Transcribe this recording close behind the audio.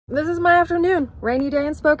This is my afternoon. Rainy day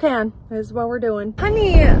in Spokane. This is what we're doing.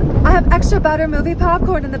 Honey, I have extra butter movie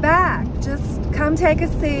popcorn in the back. Just come take a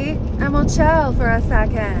seat and we'll chill for a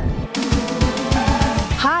second.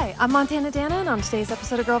 Hi, I'm MontanaDanna, and on today's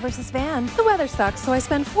episode of Girl vs. Van, the weather sucks, so I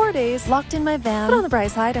spend 4 days locked in my van, put on the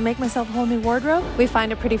bright side, and make myself a whole new wardrobe. We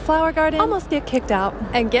find a pretty flower garden, almost get kicked out,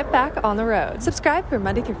 and get back on the road. Subscribe for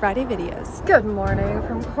Monday through Friday videos. Good morning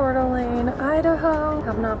from Coeur d'Alene, Idaho.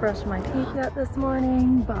 Have not brushed my teeth yet this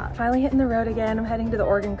morning, but finally hitting the road again. I'm heading to the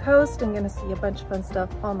Oregon coast and gonna see a bunch of fun stuff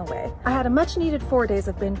on the way. I had a much needed 4 days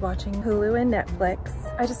of binge watching Hulu and Netflix.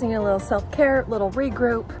 I just needed a little self-care, little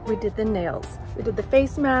regroup. We did the nails. We did the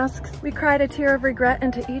face masks. We cried a tear of regret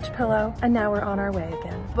into each pillow, and now we're on our way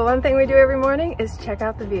again. But one thing we do every morning is check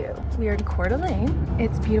out the view. We are in Coeur d'Alene.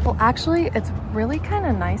 It's beautiful. Actually, it's really kind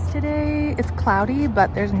of nice today. It's cloudy,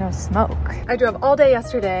 but there's no smoke. I drove all day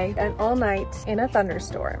yesterday and all night in a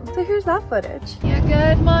thunderstorm. So here's that footage. You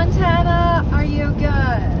good, Montana? Are you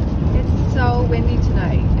good? It's so windy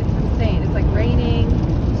tonight. It's insane. It's like raining,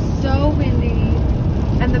 so windy,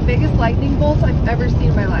 and the biggest lightning bolts I've ever seen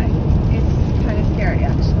in my life. It's kind of scary,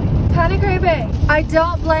 actually. Kind of creepy. I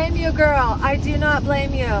don't blame you, girl. I do not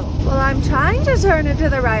blame you. Well, I'm trying to turn into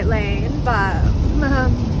the right lane, but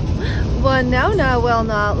Winona will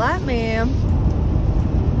not let me.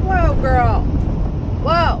 Whoa, girl.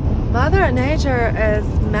 Whoa. Mother Nature is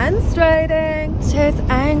menstruating. She's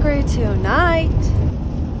angry tonight.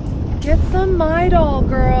 Get some MANITO,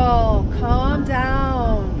 girl. Calm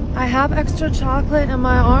down. I have extra chocolate in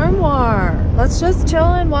my armoire. Let's just chill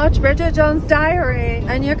and watch Bridget Jones' Diary,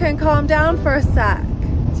 and you can calm down for a sec.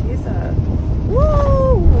 Jesus.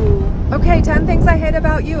 Woo! Okay, 10 things I hate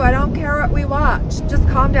about you. I don't care what we watch. Just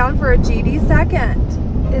calm down for a GD second.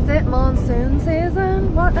 Is it monsoon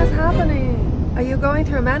season? What is happening? Are you going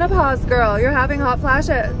through menopause, girl? You're having hot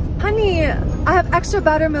flashes. Honey, I have extra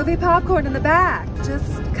butter movie popcorn in the back.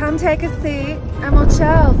 Just come take a seat and we'll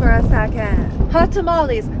chill for a second. Hot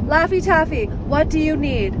tamales, Laffy Taffy, what do you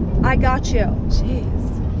need? I got you.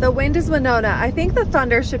 Jeez. The wind is Winona. I think the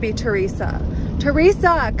thunder should be Teresa.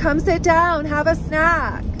 Teresa, come sit down, have a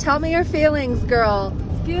snack. Tell me your feelings, girl.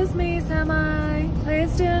 Excuse me, Semi.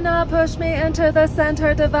 Please do not push me into the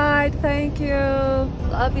center divide. Thank you.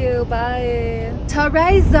 Love you, bye.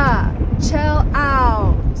 Teresa, chill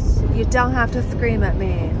out. You don't have to scream at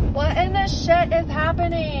me. What in the shit is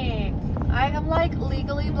happening? I am like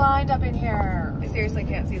legally blind up in here. I seriously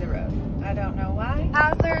can't see the road. I don't know why.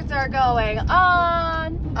 Hazards are going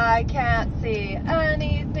on. I can't see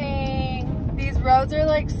anything. These roads are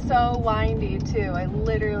like so windy too. I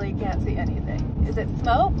literally can't see anything. Is it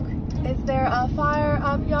smoke? Is there a fire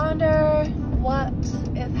up yonder? What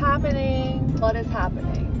is happening? What is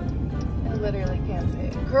happening? I literally can't see.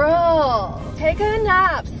 Girl, take a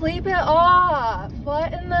nap, sleep it off.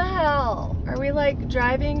 What in the hell? Are we like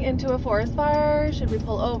driving into a forest fire? Should we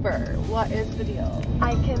pull over? What is the deal?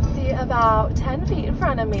 I can see about 10 feet in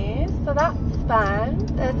front of me, so that's fun.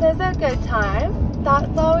 This is a good time.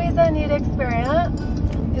 That's always a neat experience.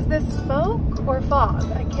 Is this smoke or fog?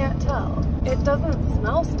 I can't tell. It doesn't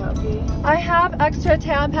smell smoky. I have extra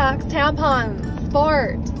tampons,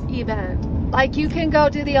 sport even. Like you can go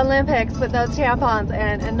do the Olympics with those tampons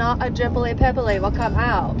and not a dripply pipply will come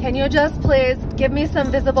out. Can you just please give me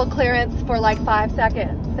some visible clearance for like 5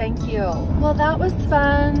 seconds? Thank you. Well, that was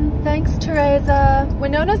fun. Thanks, Teresa.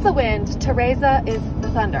 Winona's the wind, Teresa is the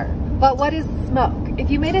thunder. But what is smoke? If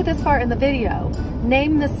you made it this far in the video,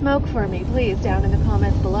 name the smoke for me, please, down in the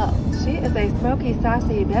comments below. She is a smoky,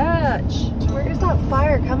 sassy bitch. Where is that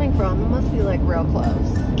fire coming from? It must be like real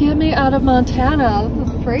close. Get me out of Montana. This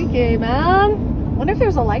is freaky, man. I wonder if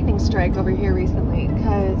there's a lightning strike over here recently,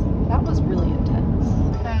 because that was really intense.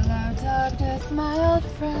 Hello, darkness, my old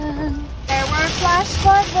friend. There were flash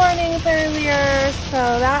flood warnings earlier,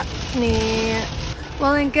 so that's neat.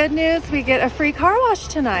 Well, in good news, we get a free car wash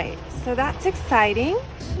tonight, so that's exciting.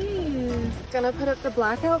 Gonna put up the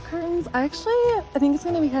blackout curtains. I think it's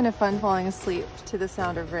gonna be kind of fun falling asleep to the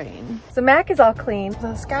sound of rain. So Mac is all clean.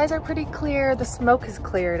 The skies are pretty clear. The smoke is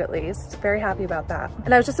cleared at least. Very happy about that.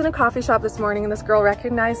 And I was just in a coffee shop this morning and this girl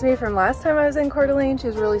recognized me from last time I was in Coeur d'Alene. She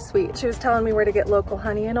was really sweet. She was telling me where to get local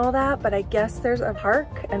honey and all that, but I guess there's a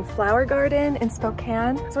park and flower garden in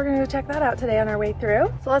Spokane. So we're gonna go check that out today on our way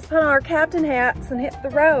through. So let's put on our captain hats and hit the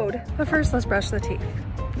road. But first, let's brush the teeth.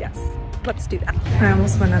 Yes. Let's do that. I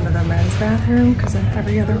almost went into the men's bathroom because in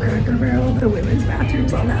every other Cracker Barrel, the women's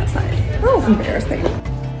bathroom's on that side. That was embarrassing.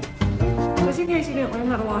 Just in case you didn't learn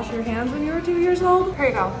how to wash your hands when you were 2 years old, here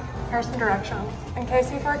you go. Here's some directions in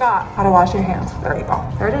case you forgot how to wash your hands. There you go.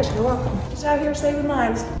 There it is. You're welcome. Just out here saving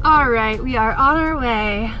lives. All right, we are on our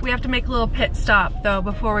way. We have to make a little pit stop though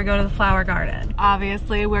before we go to the flower garden.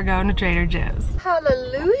 Obviously, we're going to Trader Joe's.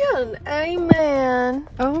 Hallelujah and amen.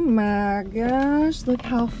 Oh my gosh, look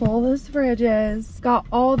how full this fridge is. Got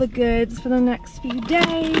all the goods for the next few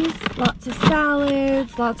days. Lots of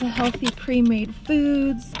salads, lots of healthy pre-made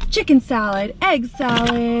foods, chicken salad, egg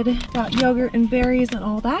salad, got yogurt and berries and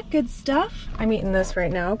all that good stuff. I'm eating this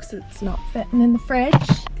right now because it's not fitting in the fridge.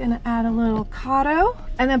 Gonna add a little avocado.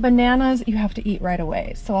 And then bananas you have to eat right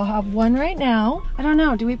away. So I'll have one right now. I don't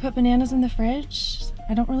know, do we put bananas in the fridge?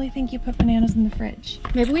 I don't really think you put bananas in the fridge.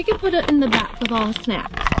 Maybe we can put it in the back with all the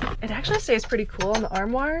snacks. It actually stays pretty cool in the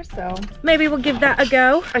armoire, so maybe we'll give that a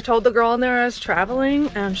go. I told the girl in there I was traveling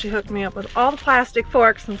and she hooked me up with all the plastic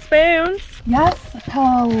forks and spoons. Yes,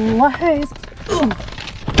 please.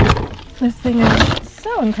 This thing is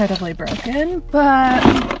so incredibly broken, but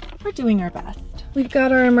we're doing our best. We've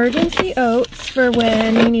got our emergency oats for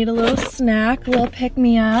when you need a little snack, a little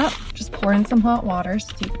pick-me-up. Just pour in some hot water,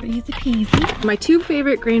 super easy peasy. My two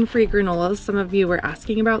favorite grain-free granolas, some of you were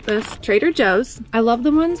asking about this, Trader Joe's. I love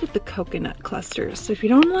the ones with the coconut clusters. So if you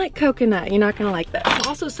don't like coconut, you're not gonna like this.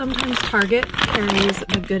 Also, sometimes Target carries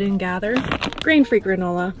a Good and Gather grain-free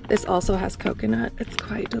granola. This also has coconut. It's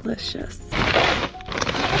quite delicious.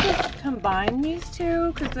 I'll just combine these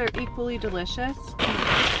two because they're equally delicious.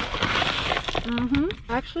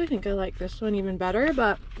 I actually think I like this one even better,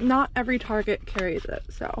 but not every Target carries it.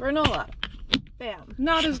 So granola, bam.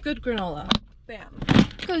 Not as good granola, bam.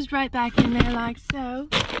 Goes right back in there like so.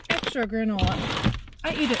 Extra granola.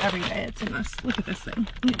 I eat it every day. It's a must. Look at this thing.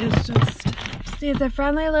 It is just need the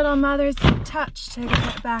friendly little mother's touch to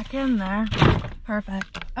get it back in there.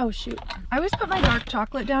 Perfect. Oh shoot. I always put my dark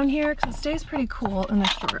chocolate down here because it stays pretty cool in the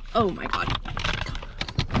store. Oh my god.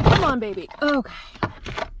 Come on, baby. Okay.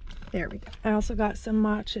 There we go. I also got some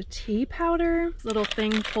matcha tea powder. Little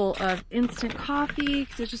thing full of instant coffee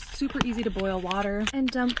because it's just super easy to boil water. And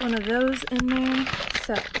dump one of those in there.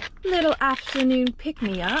 So, little afternoon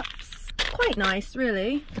pick-me-ups. Quite nice,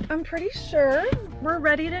 really. I'm pretty sure we're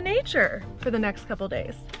ready to nature for the next couple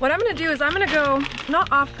days. What I'm gonna do is I'm gonna go, not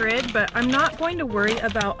off-grid, but I'm not going to worry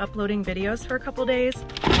about uploading videos for a couple days.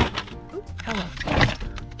 Ooh, hello.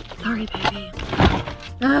 Sorry, baby.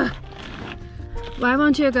 Ugh. Why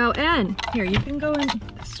won't you go in? Here, you can go in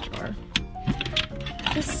this drawer.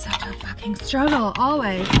 This is such a fucking struggle,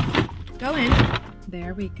 always. Go in.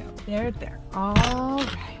 There we go. There. All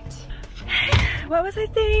right. What was I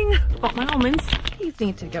saying? Oh, my almonds. These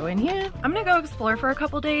need to go in here. I'm gonna go explore for a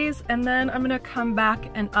couple days and then I'm gonna come back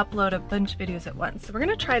and upload a bunch of videos at once. So we're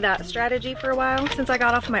gonna try that strategy for a while. Since I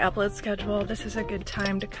got off my upload schedule, this is a good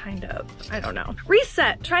time to kind of, I don't know,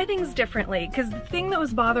 reset, try things differently. Because the thing that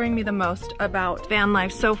was bothering me the most about van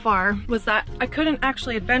life so far was that I couldn't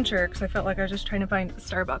actually adventure because I felt like I was just trying to find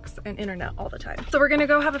Starbucks and internet all the time. So we're gonna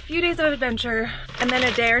go have a few days of adventure and then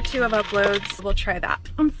a day or two of uploads. We'll try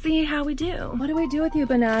that and see how we do. What do we do with you,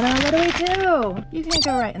 Banana? What do we do? You can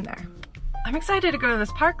go right in there. I'm excited to go to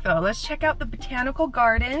this park though. Let's check out the botanical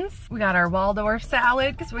gardens. We got our Waldorf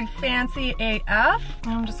salad because we fancy AF.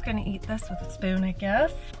 I'm just gonna eat this with a spoon, I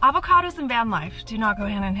guess. Avocados and van life do not go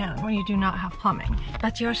hand in hand when you do not have plumbing.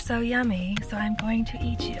 But you're so yummy, so I'm going to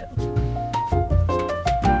eat you.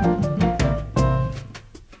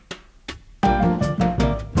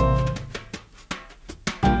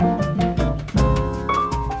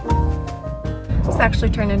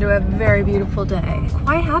 Actually turned into a very beautiful day.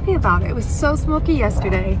 Quite happy about it. It was so smoky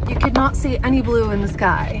yesterday. You could not see any blue in the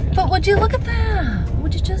sky. But would you look at that?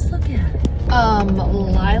 Would you just look at it?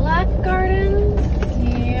 Lilac gardens?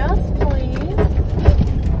 Yes, please.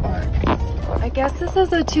 I guess this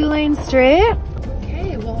is a 2-lane street.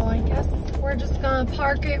 Okay, well, I guess we're just gonna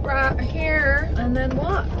park it right here and then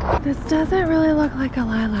walk. This doesn't really look like a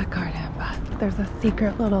lilac garden, but there's a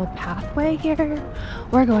secret little pathway here.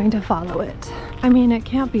 We're going to follow it. I mean, it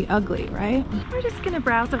can't be ugly, right? We're just gonna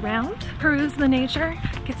browse around, peruse the nature,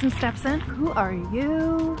 get some steps in. Who are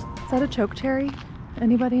you? Is that a choke cherry?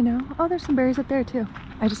 Anybody know? Oh, there's some berries up there too.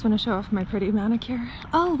 I just want to show off my pretty manicure.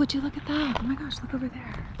 Oh, would you look at that? Oh my gosh, look over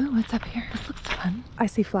there. Oh, what's up here? This looks fun. I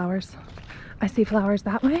see flowers. I see flowers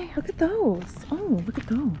that way. Look at those. Oh, look at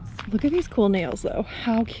those. Look at these cool nails though.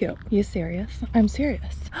 How cute. You serious? I'm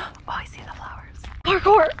serious. Oh, I see the flowers.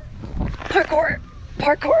 Parkour! Parkour!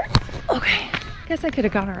 Parkour! Okay. Guess I could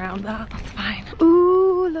have gone around that. That's fine.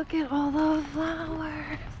 Ooh, look at all those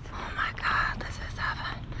flowers. Oh my god, this is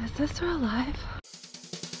heaven. Is this real life?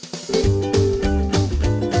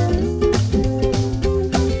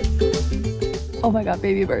 Oh my god,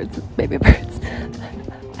 baby birds. Baby birds.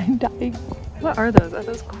 I I'm dying. What are those? Are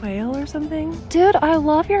those quail or something? Dude, I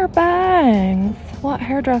love your bangs. What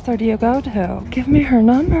hairdresser do you go to? Give me her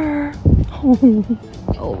number.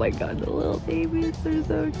 Oh my god, the little babies are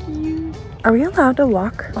so cute. Are we allowed to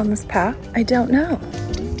walk on this path? I don't know.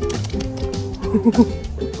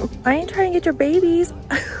 I ain't trying to get your babies.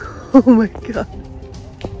 Oh my god.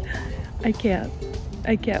 I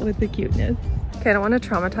can't with the cuteness. Okay, I don't want to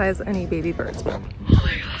traumatize any baby birds. Oh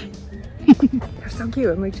my god. They're so cute.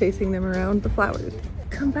 I'm like chasing them around the flowers.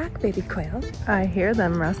 Come back, baby quail. I hear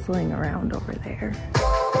them rustling around over there.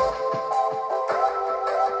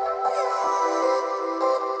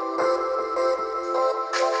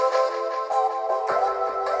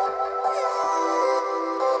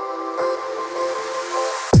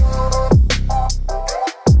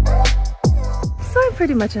 So I'm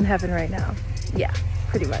pretty much in heaven right now. Yeah,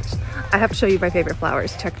 pretty much. I have to show you my favorite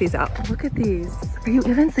flowers. Check these out. Look at these. Are you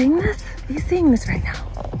even seeing this? Are you seeing this right now?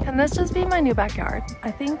 Can this just be my new backyard?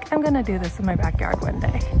 I think I'm gonna do this in my backyard one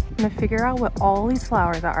day. I'm gonna figure out what all these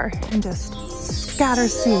flowers are and just scatter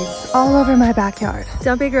seeds all over my backyard.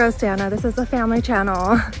 Don't be gross, Danna. This is a family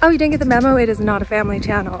channel. Oh, you didn't get the memo? It is not a family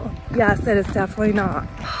channel. Yes, it is definitely not.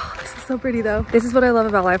 So pretty though. This is what I love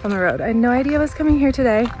about life on the road. I had no idea I was coming here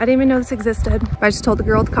today. I didn't even know this existed. I just told the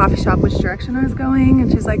girl at the coffee shop which direction I was going,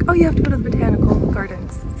 and she's like, oh, you have to go to the botanical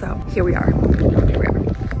gardens. So here we are.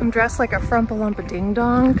 I'm dressed like a frumpalumpa ding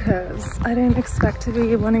dong because I didn't expect to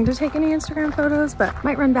be wanting to take any Instagram photos, but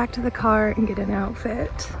might run back to the car and get an outfit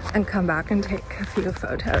and come back and take a few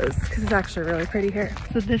photos because it's actually really pretty here.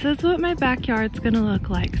 So this is what my backyard's gonna look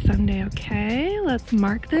like someday, okay? Let's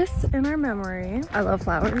mark this in our memory. I love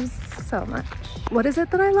flowers so much. What is it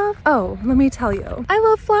that I love? Oh, let me tell you. I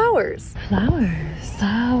love flowers. Flowers.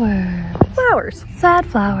 Flowers. Flowers. Sad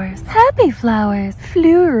flowers. Happy flowers.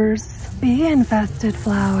 Flowers. Bee-infested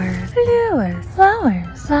flowers. Flowers.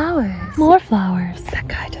 Flowers. Flowers. More flowers. That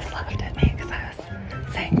guy just laughed at me because I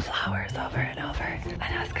was saying flowers over and over. And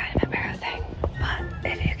that was kind of embarrassing.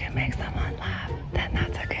 But if you can make someone laugh, then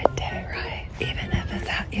that's a good day, right? Even if it's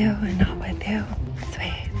at you and not with you.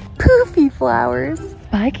 Sweet. Poofy flowers.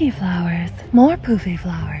 Spiky flowers. More poofy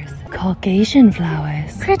flowers. Caucasian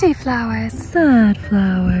flowers. Pretty flowers. Sad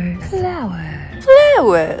flowers. Flowers.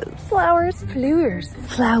 Flowers. Flowers. Flowers.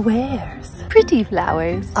 Flowers. Pretty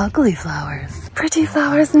flowers. Ugly flowers. Pretty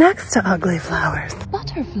flowers next to ugly flowers.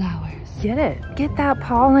 Butterflowers. Get it. Get that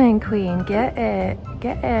pollen, queen. Get it.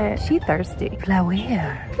 Get it. She thirsty. Flower.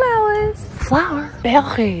 Flowers. Flower.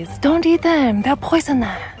 Berries. Don't eat them. They'll poison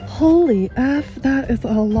them. Holy F, that is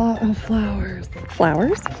a lot of flowers.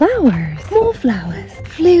 Flowers? Flowers. More flowers.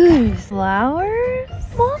 Flowers. Flowers.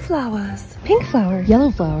 More flowers. Pink flower.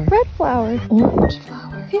 Yellow flower. Red flower. Orange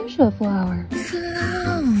flower. Fuchsia flower.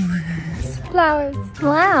 Flowers. Flowers.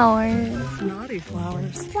 Flowers. Naughty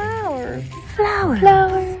flowers. Flowers. Flowers.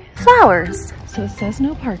 Flowers. Flowers. So it says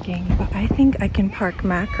no parking, but I think I can park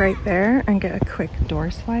Mac right there and get a quick door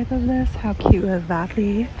swipe of this. How cute would that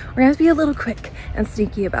be? We're gonna have to be a little quick and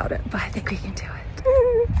sneaky about it, but I think we can do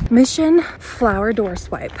it. Mission flower door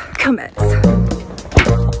swipe. Commence.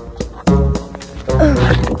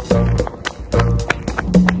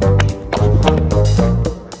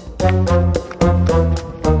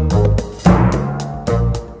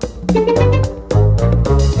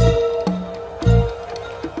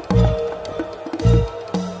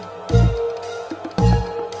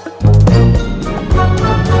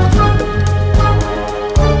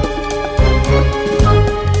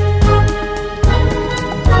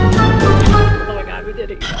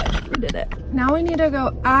 Now we need to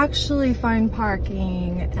go actually find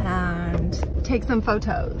parking and take some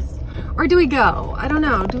photos. Or do we go? I don't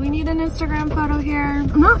know. Do we need an Instagram photo here?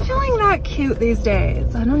 I'm not feeling that cute these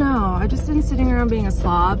days. I don't know. I've just been sitting around being a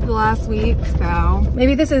slob the last week, so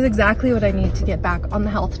maybe this is exactly what I need to get back on the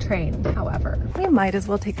health train. However, we might as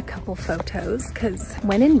well take a couple photos because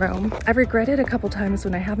when in Rome, I've regretted a couple times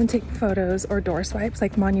when I haven't taken photos or door swipes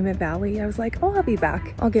like Monument Valley. I was like, oh, I'll be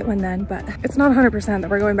back. I'll get one then, but it's not 100% that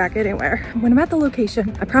we're going back anywhere. When I'm at the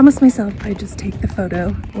location, I promised myself I'd just take the photo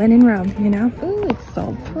when in Rome, you know? Ooh, it's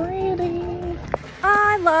so pretty.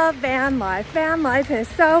 I love van life. Van life is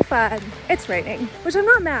so fun. It's raining, which I'm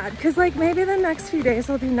not mad because like maybe the next few days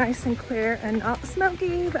will be nice and clear and not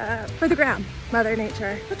smoky, but for the gram, Mother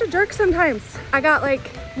Nature. Such a jerk sometimes. I got like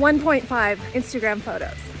 1.5 Instagram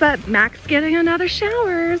photos, but Mac's getting another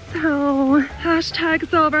shower, so hashtag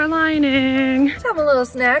silver lining. Just have a little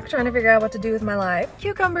snack, trying to figure out what to do with my life.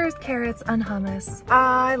 Cucumbers, carrots, and hummus.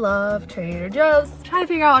 I love Trader Joe's. Trying to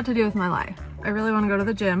figure out what to do with my life. I really want to go to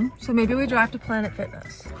the gym, so maybe we drive to Planet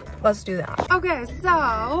Fitness. let's do that. Okay,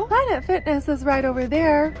 so Planet Fitness is right over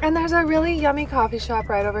there, and there's a really yummy coffee shop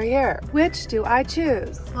right over here. Which do I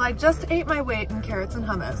choose? Well, I just ate my weight in carrots and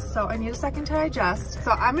hummus, so I need a second to digest.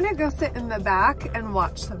 So I'm gonna go sit in the back and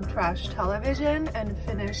watch some trash television and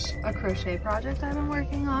finish a crochet project I've been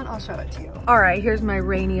working on. I'll show it to you. All right, here's my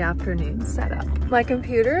rainy afternoon setup. My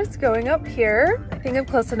computer's going up here. I think I'm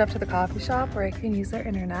close enough to the coffee shop where I can use their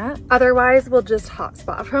internet. Otherwise, we'll just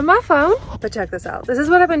hotspot from my phone. But check this out. This is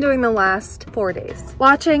what I've been doing the last 4 days.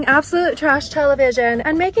 Watching absolute trash television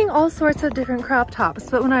and making all sorts of different crop tops.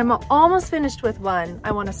 But when I'm almost finished with one,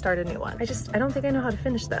 I want to start a new one. I don't think I know how to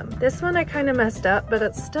finish them. This one I kind of messed up, but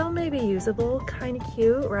it's still maybe usable. Kind of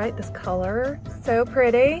cute, right? This color, so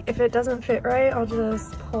pretty. If it doesn't fit right, I'll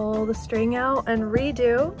just pull the string out and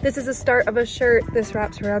redo. This is the start of a shirt. This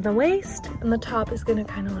wraps around the waist, and the top is gonna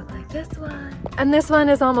kind of look like this one. And this one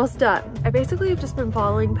is almost done. I basically have just been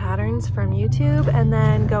following patterns from YouTube and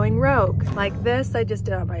then going rogue. Like this, I just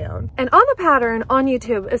did on my own. And on the pattern on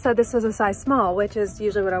YouTube, it said this was a size small, which is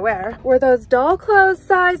usually what I wear. Were those doll clothes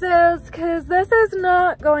sizes? Because this is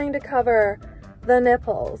not going to cover the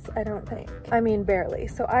nipples, I don't think. I mean, barely.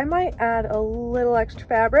 So I might add a little extra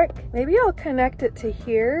fabric. Maybe I'll connect it to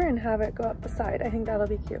here and have it go up the side. I think that'll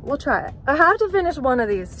be cute. We'll try it. I have to finish one of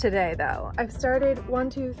these today though. I've started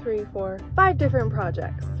 5 different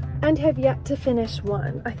projects and have yet to finish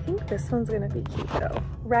one. I think this one's gonna be cute though.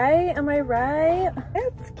 Right? Am I right?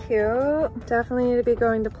 It's cute. Definitely need to be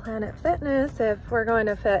going to Planet Fitness if we're going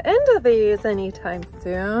to fit into these anytime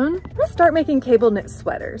soon. I'm gonna start making cable knit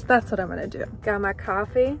sweaters. That's what I'm gonna do. Got my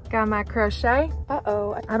coffee, got my crochet.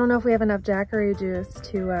 Uh-oh, I don't know if we have enough daiquiri juice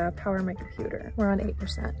to power my computer. We're on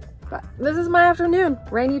 8%. But this is my afternoon.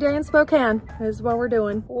 Rainy day in Spokane. This is what we're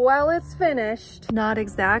doing. Well, it's finished. Not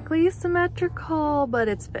exactly symmetrical, but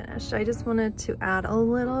it's finished. I just wanted to add a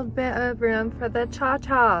little bit of room for the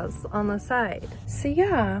cha-chas on the side. So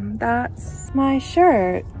yeah, that's my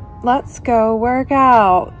shirt. Let's go work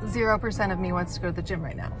out. 0% of me wants to go to the gym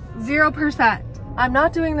right now. 0%. I'm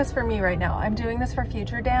not doing this for me right now. I'm doing this for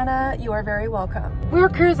future Danna. You are very welcome. We were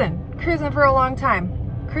cruising for a long time.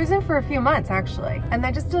 Cruising for a few months actually. And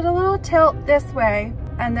I just did a little tilt this way.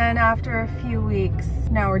 And then after a few weeks,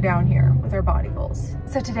 now we're down here with our body goals.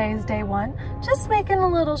 So today is day 1. Just making a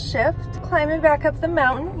little shift, climbing back up the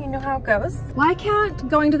mountain. You know how it goes. Why can't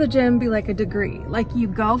going to the gym be like a degree? Like you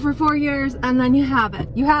go for 4 years and then you have it.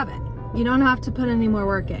 You have it. You don't have to put any more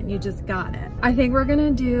work in. You just got it. I think we're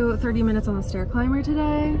gonna do 30 minutes on the stair climber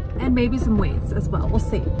today and maybe some weights as well. We'll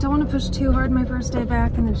see. Don't want to push too hard my first day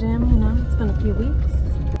back in the gym. You know, it's been a few weeks.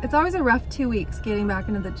 It's always a rough 2 weeks getting back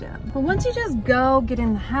into the gym. But once you just go, get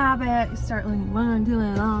in the habit, you start like, one, do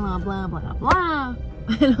it, blah, blah, blah, blah.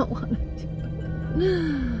 I don't want to do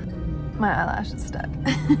it. My eyelash is stuck.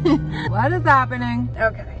 What is happening?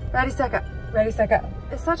 Okay, ready, set, go. Ready, set, go.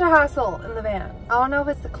 It's such a hassle in the van. I don't know if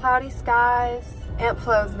it's the cloudy skies. Aunt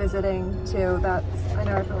Flo's visiting too. I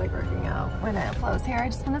never feel like working out when Aunt Flo's here. I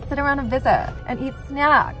just want to sit around and visit and eat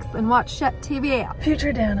snacks and watch shit TV.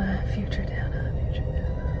 Future Danna, future Danna.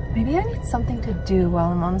 Maybe I need something to do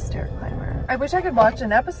while I'm on the stair climber. I wish I could watch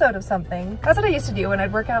an episode of something. That's what I used to do when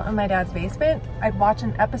I'd work out in my dad's basement. I'd watch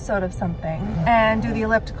an episode of something and do the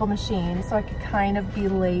elliptical machine so I could kind of be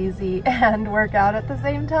lazy and work out at the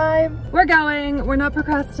same time. We're going. We're not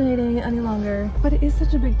procrastinating any longer. But it is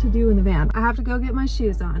such a big to-do in the van. I have to go get my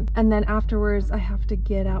shoes on. And then afterwards, I have to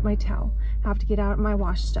get out my towel. I have to get out my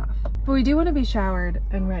wash stuff. But we do want to be showered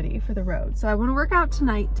and ready for the road. So I want to work out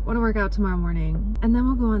tonight, want to work out tomorrow morning, and then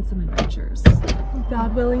we'll go on some adventures.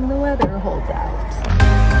 God willing, the weather holds out.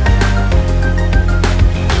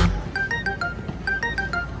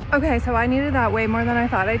 Okay, so I needed that way more than I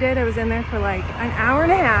thought I did. I was in there for like an hour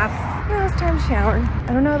and a half. Now it's time to shower.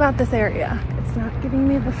 I don't know about this area. It's not giving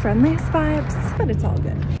me the friendliest vibes, but it's all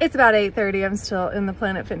good. It's about 8:30. I'm still in the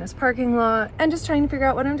Planet Fitness parking lot and just trying to figure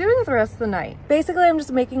out what I'm doing for the rest of the night. Basically, I'm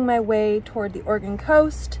just making my way toward the Oregon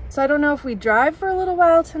coast. So I don't know if we drive for a little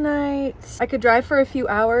while tonight. I could drive for a few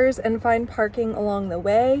hours and find parking along the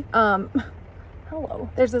way. Hello.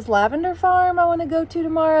 There's this lavender farm I want to go to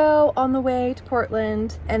tomorrow on the way to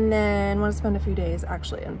Portland, and then want to spend a few days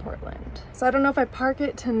actually in Portland. So I don't know if I park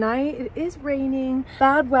it tonight. It is raining,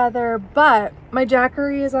 bad weather, but my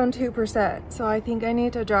Jackery is on 2%. So I think I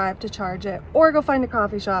need to drive to charge it or go find a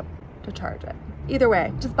coffee shop to charge it. Either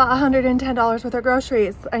way, just bought $110 worth of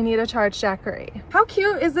groceries. I need a charged Jackery. How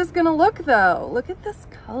cute is this gonna look though? Look at this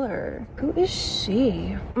color. Who is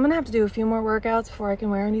she? I'm gonna have to do a few more workouts before I can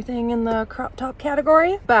wear anything in the crop top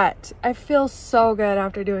category, but I feel so good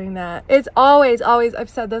after doing that. It's always, I've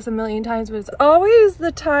said this a million times, but it's always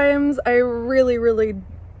the times I really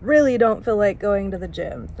really don't feel like going to the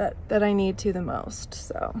gym that I need to the most.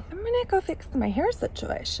 So I'm gonna go fix my hair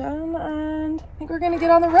situation and I think we're gonna get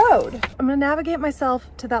on the road. I'm gonna navigate myself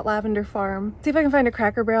to that lavender farm, see if I can find a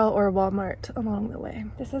Cracker Barrel or a Walmart along the way.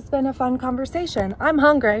 This has been a fun conversation. I'm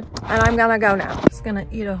hungry and I'm gonna go now. Just gonna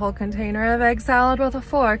eat a whole container of egg salad with a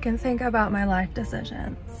fork and think about my life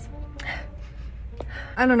decisions.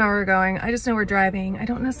 I don't know where we're going. I just know we're driving. I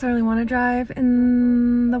don't necessarily want to drive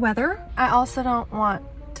in the weather. I also don't want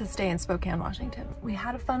to stay in Spokane, Washington. We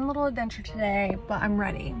had a fun little adventure today, but I'm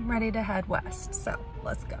ready to head west. So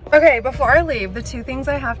let's go. Okay, before I leave, the two things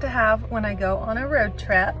I have to have when I go on a road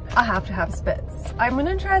trip, I have to have spits. I'm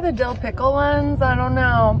gonna try the dill pickle ones. I don't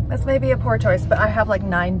know. This may be a poor choice, but I have like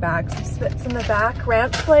 9 bags of spits in the back.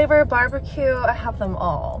 Ranch flavor, barbecue, I have them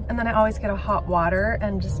all. And then I always get a hot water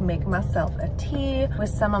and just make myself a tea with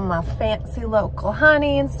some of my fancy local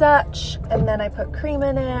honey and such. And then I put cream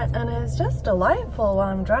in it and it's just delightful while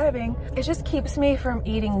I'm driving. It just keeps me from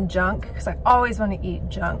eating junk because I always want to eat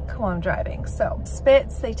junk while I'm driving. So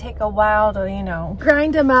spits, they take a while to, you know,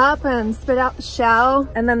 grind them up and spit out the shell.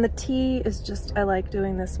 And then the tea is just, I like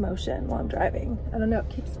doing this motion while I'm driving. I don't know, it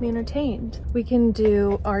keeps me entertained. We can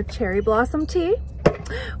do our cherry blossom tea.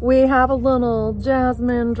 We have a little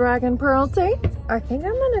jasmine dragon pearl tea. I think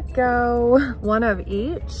I'm gonna go one of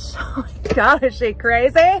each. Oh my God, is she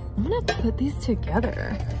crazy? I'm gonna put these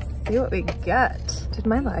together. See what we get. Did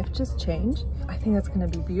my life just change? I think that's gonna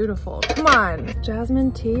be beautiful. Come on.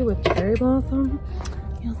 Jasmine tea with cherry blossom.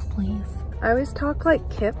 Yes, please. I always talk like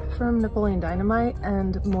Kip from Napoleon Dynamite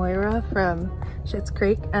and Moira from Schitt's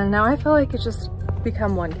Creek, and now I feel like it's just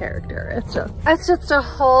become one character. It's just a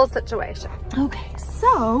whole situation. Okay,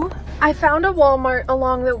 so I found a Walmart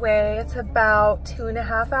along the way. It's about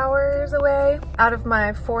 2.5 hours away out of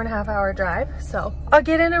my 4.5 hour drive. So I'll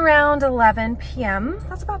get in around 11 p.m.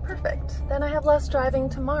 That's about perfect. Then I have less driving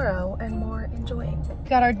tomorrow and more enjoying.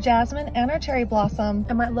 Got our jasmine and our cherry blossom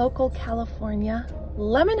and my local California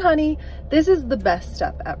lemon honey. This is the best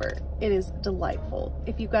stuff ever. It is delightful.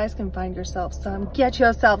 If you guys can find yourself some, get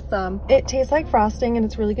yourself some. It tastes like frosting and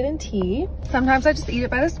it's really good in tea. Sometimes I just eat it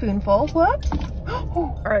by the spoonful. Whoops.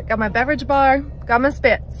 All right, got my beverage bar, got my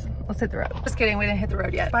spits. Let's hit the road. Just kidding, we didn't hit the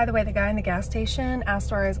road yet. By the way, the guy in the gas station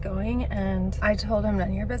asked where I was going and I told him none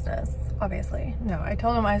of your business, obviously. No, I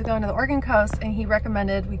told him I was going to the Oregon coast and he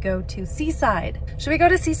recommended we go to Seaside. Should we go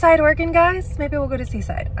to Seaside, Oregon, guys? Maybe we'll go to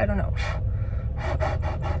Seaside, I don't know.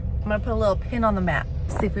 I'm gonna put a little pin on the map,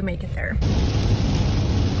 see if we make it there.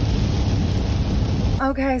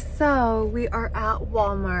 Okay, so we are at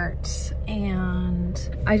Walmart and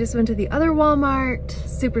I just went to the other Walmart,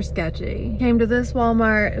 super sketchy. Came to this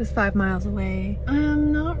Walmart, it was 5 miles away.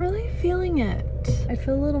 I'm not really feeling it. I'd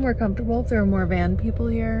feel a little more comfortable if there were more van people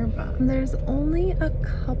here, but there's only a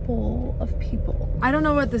couple of people. I don't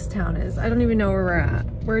know what this town is. I don't even know where we're at.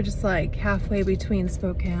 We're just like halfway between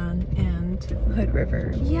Spokane and Hood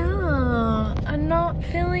River. Yeah, I'm not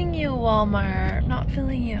feeling you, Walmart. Not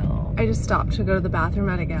feeling you. I just stopped to go to the bathroom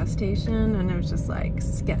at a gas station and it was just like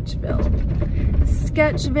Sketchville.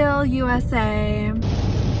 Sketchville, USA.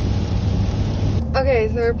 Okay,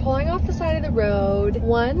 so we're pulling off the side of the road.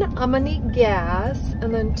 1, I'm gonna need gas,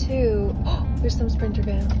 and then 2, there's some Sprinter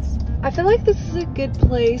vans. I feel like this is a good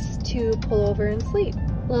place to pull over and sleep.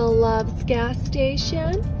 Little Love's gas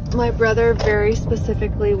station. My brother very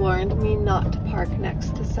specifically warned me not to park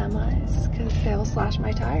next to semis because they'll slash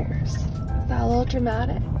my tires. Is that a little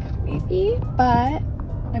dramatic? Maybe, but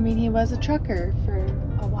I mean, he was a trucker for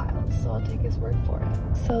a while, so I'll take his word for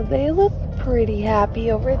it. So they look pretty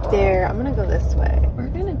happy over there. I'm gonna go this way. We're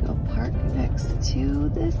gonna go park next to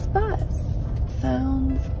this bus.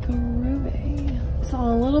 Sounds groovy. It's on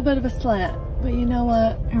a little bit of a slant, but you know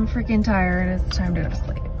what? I'm freaking tired. It's time to go to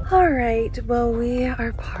sleep. All right, well, we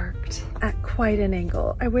are parked at quite an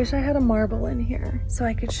angle. I wish I had a marble in here so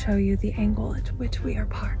I could show you the angle at which we are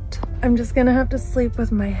parked. I'm just gonna have to sleep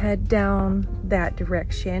with my head down that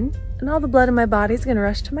direction, and all the blood in my body is gonna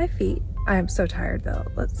rush to my feet. I am so tired though.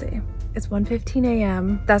 Let's see. It's 1:15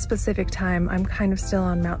 a.m. That's Pacific time. I'm kind of still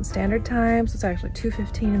on Mountain Standard Time, so it's actually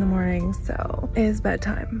 2:15 in the morning, so it is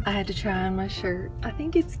bedtime. I had to try on my shirt. I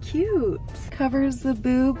think it's cute. Covers the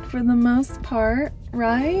boob for the most part,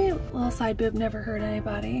 right? Little side boob never hurt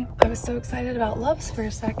anybody. I was so excited about Love's for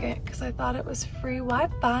a second because I thought it was free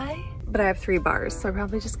Wi-Fi. But I have 3 bars, so I'm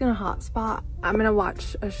probably just gonna hotspot. I'm gonna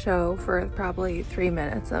watch a show for probably 3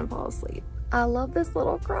 minutes and fall asleep. I love this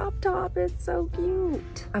little crop top, it's so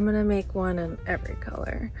cute. I'm gonna make one in every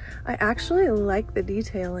color. I actually like the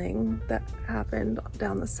detailing that happened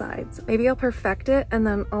down the sides. Maybe I'll perfect it and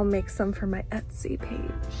then I'll make some for my Etsy page.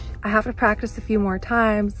 I have to practice a few more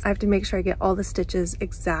times. I have to make sure I get all the stitches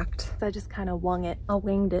exact. So I just kind of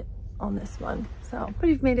winged it on this one. So, but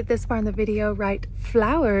if you've made it this far in the video, write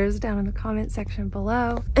flowers down in the comment section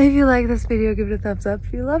below. If you like this video, give it a thumbs up.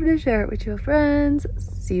 If you love to share it with your friends.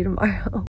 See you tomorrow.